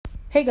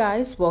Hey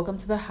guys, welcome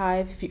to the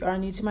Hive. If you are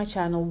new to my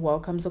channel,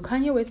 welcome. So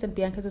Kanye West and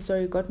Bianca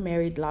Is got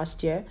married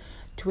last year,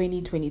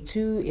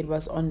 2022. It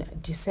was on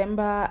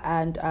December,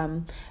 and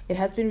it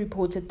has been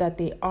reported that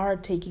they are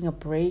taking a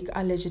break,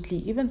 allegedly,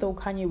 even though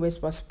Kanye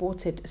West was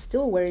spotted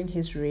still wearing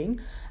his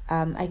ring.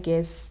 I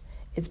guess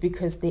it's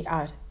because they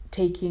are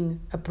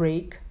taking a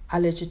break,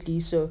 allegedly.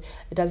 So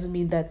it doesn't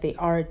mean that they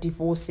are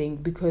divorcing,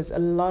 because a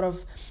lot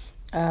of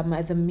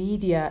the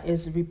media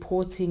is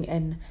reporting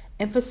and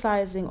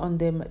emphasizing on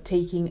them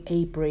taking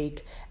a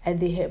break, and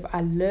they have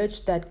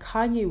alleged that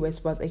Kanye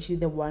West was actually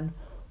the one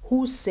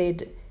who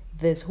said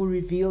this, who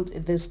revealed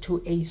this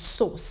to a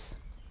source.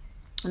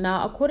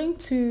 Now, according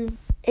to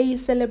a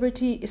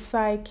celebrity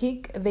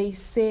psychic, they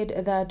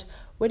said that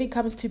when it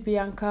comes to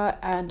Bianca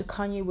and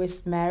Kanye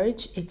West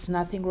marriage, it's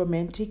nothing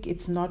romantic,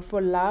 it's not for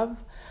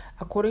love.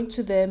 According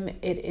to them,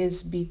 it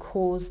is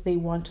because they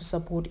want to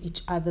support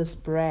each other's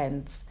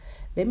brands.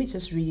 Let me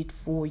just read it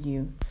for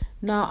you.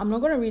 Now, I'm not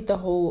going to read the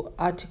whole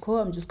article.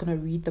 I'm just going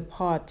to read the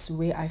parts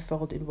where I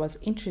felt it was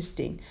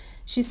interesting.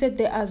 She said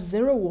there are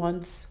 0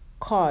 wants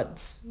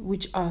cards,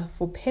 which are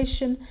for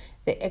passion,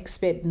 the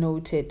expert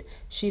noted.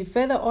 She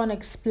further on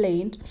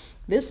explained,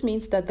 this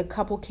means that the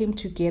couple came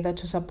together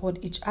to support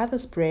each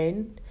other's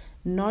brand,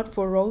 not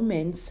for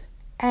romance,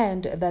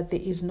 and that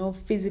there is no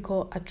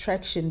physical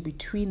attraction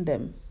between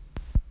them.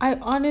 I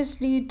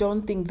honestly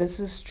don't think this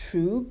is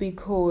true,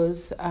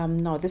 because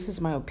no, this is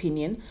my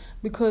opinion,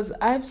 because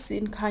I've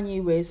seen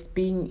Kanye West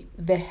being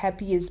the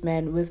happiest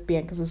man with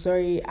Bianca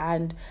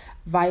and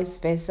vice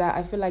versa.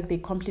 I feel like they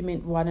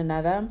complement one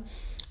another.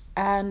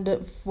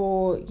 And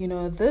for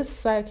this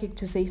psychic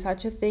to say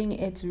such a thing,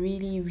 it's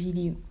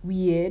really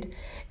weird.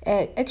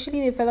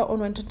 Actually, they further on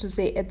went on to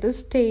say at this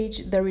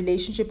stage the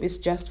relationship is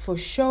just for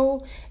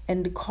show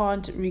and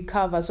can't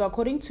recover. So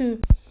according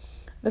to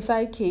the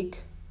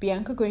psychic,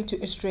 Bianca going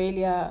to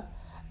Australia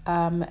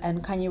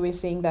and Kanye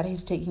West saying that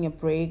he's taking a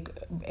break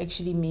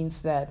actually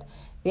means that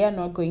they are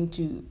not going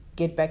to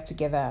get back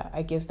together.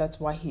 I guess that's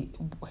why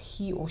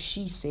he or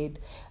she said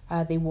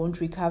they won't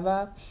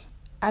recover.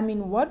 I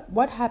mean,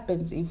 what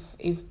happens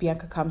if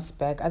Bianca comes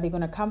back? Are they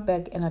going to come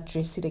back and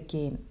address it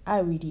again? I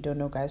really don't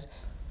know, guys.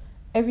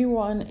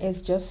 Everyone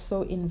is just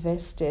so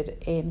invested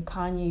in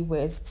Kanye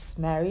West's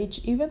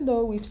marriage. Even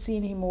though we've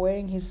seen him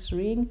wearing his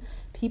ring,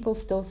 people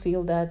still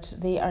feel that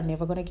they are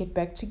never going to get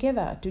back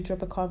together. Do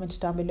drop a comment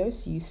down below.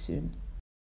 See you soon.